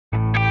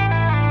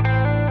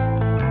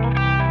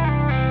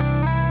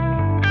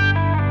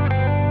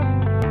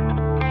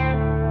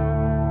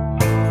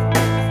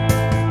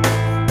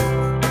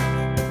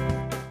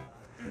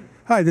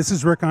Hi, this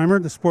is Rick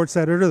Eymer, the sports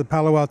editor of the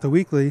Palo Alto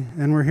Weekly,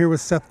 and we're here with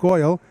Seth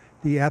Goyal,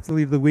 the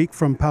Athlete of the Week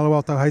from Palo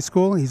Alto High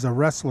School. He's a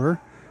wrestler.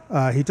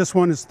 He just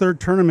won his third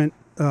tournament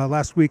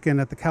last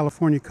weekend at the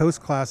California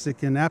Coast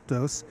Classic in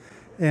Aptos,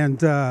 and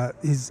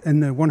he's in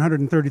the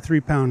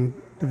 133-pound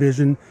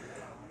division.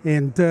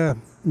 And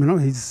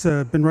he's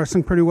been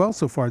wrestling pretty well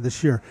so far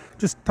this year.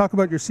 Just talk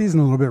about your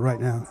season a little bit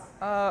right now.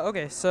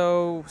 Okay,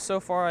 so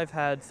far I've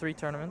had 3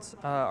 tournaments.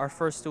 Our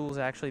first duel is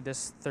actually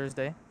this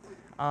Thursday,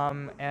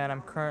 and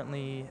I'm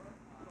currently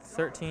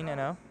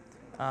 13-0.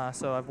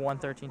 So I've won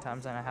 13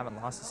 times and I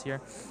haven't lost this year.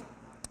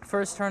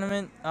 First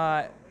tournament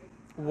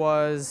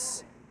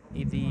was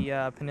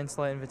the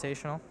Peninsula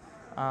Invitational,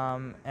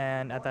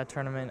 and at that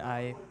tournament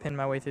I pinned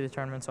my way through the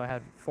tournament, so I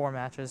had 4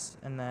 matches,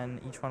 and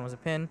then each one was a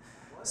pin.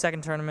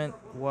 Second tournament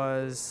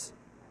was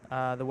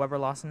the Weber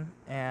Lawson,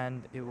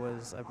 and it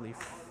was, I believe,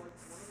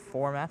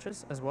 4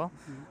 matches as well.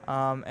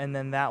 And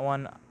then that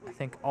one, I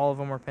think all of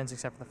them were pins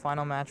except for the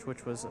final match,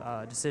 which was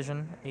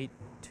decision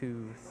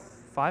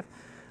 8-5.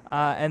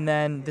 And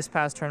then this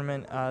past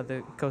tournament,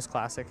 the Coast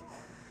Classic,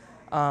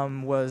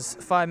 was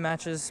 5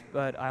 matches,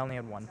 but I only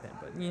had 1 pin.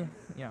 But you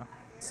know,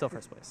 still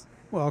first place.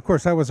 Well, of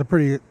course, that was a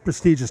pretty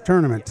prestigious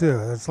tournament too.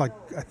 It's like,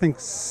 I think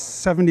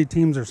 70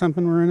 teams or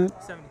something were in it.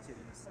 72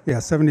 teams. Yeah,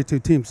 72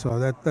 teams. So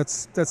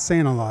that's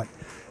saying a lot.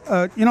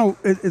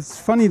 It's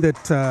funny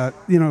that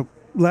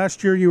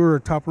last year you were a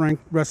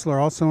top-ranked wrestler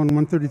also in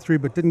 133,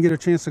 but didn't get a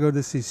chance to go to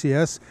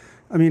CCS.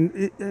 I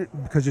mean,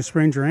 because you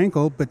sprained your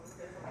ankle. But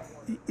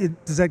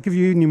does that give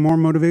you any more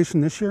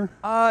motivation this year?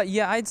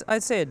 Yeah,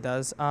 I'd say it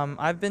does.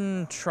 I've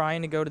been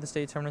trying to go to the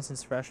state tournament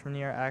since freshman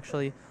year,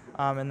 actually,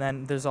 and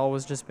then there's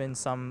always just been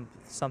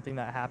something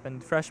that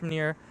happened. Freshman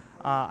year,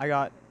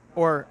 I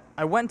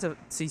went to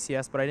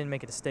CCS, but I didn't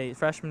make it to state.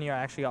 Freshman year, I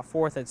actually got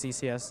 4th at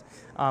CCS,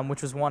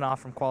 which was 1 off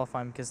from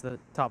qualifying because the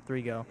top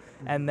 3 go.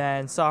 And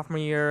then sophomore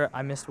year,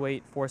 I missed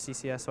weight for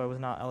CCS, so I was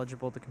not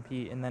eligible to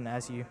compete. And then,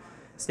 as you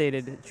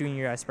stated, junior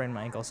year, I sprained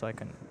my ankle, so I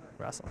couldn't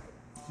wrestle.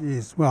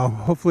 Jeez. Well,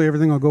 hopefully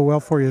everything will go well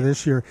for you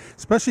this year.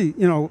 Especially,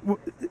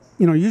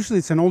 usually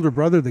it's an older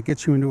brother that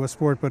gets you into a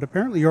sport, but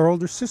apparently your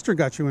older sister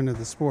got you into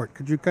the sport.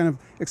 Could you kind of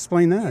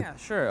explain that? Yeah,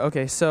 sure.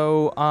 Okay,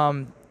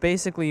 so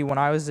basically when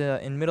I was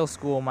in middle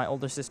school, my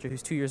older sister,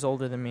 who's 2 years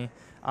older than me,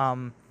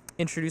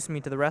 introduced me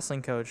to the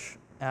wrestling coach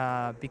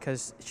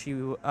because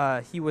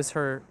he was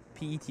her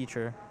PE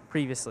teacher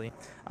previously.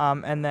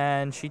 And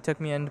then she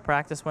took me into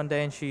practice one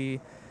day, and she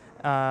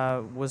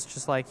was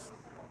just like,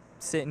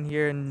 sit in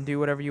here and do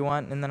whatever you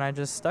want, and then I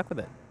just stuck with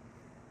it.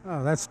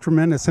 Oh, that's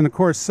tremendous. And of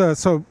course,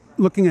 so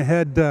looking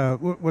ahead,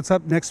 what's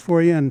up next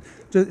for you? And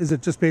is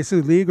it just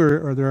basically league,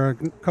 or are there a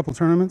couple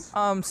tournaments?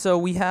 So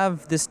we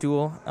have this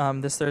duel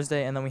this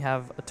Thursday, and then we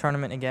have a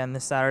tournament again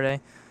this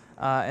Saturday.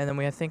 And then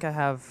I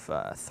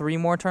have 3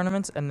 more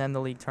tournaments, and then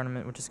the league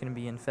tournament, which is going to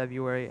be in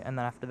February, and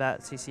then after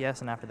that,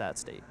 CCS, and after that,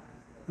 state.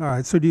 All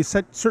right. So do you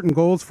set certain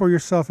goals for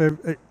yourself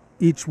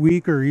each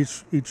week or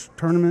each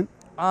tournament?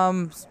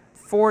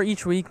 For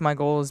each week, my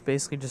goal is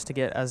basically just to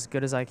get as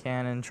good as I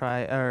can and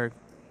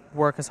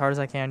work as hard as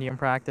I can in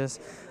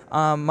practice.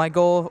 My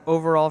goal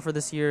overall for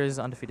this year is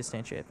undefeated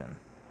state champion.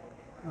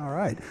 All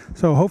right.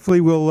 So hopefully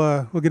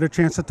we'll get a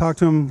chance to talk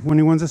to him when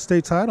he wins a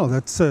state title.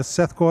 That's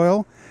Seth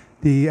Goyal,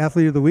 the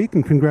Athlete of the Week,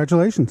 and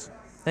congratulations.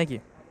 Thank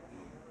you.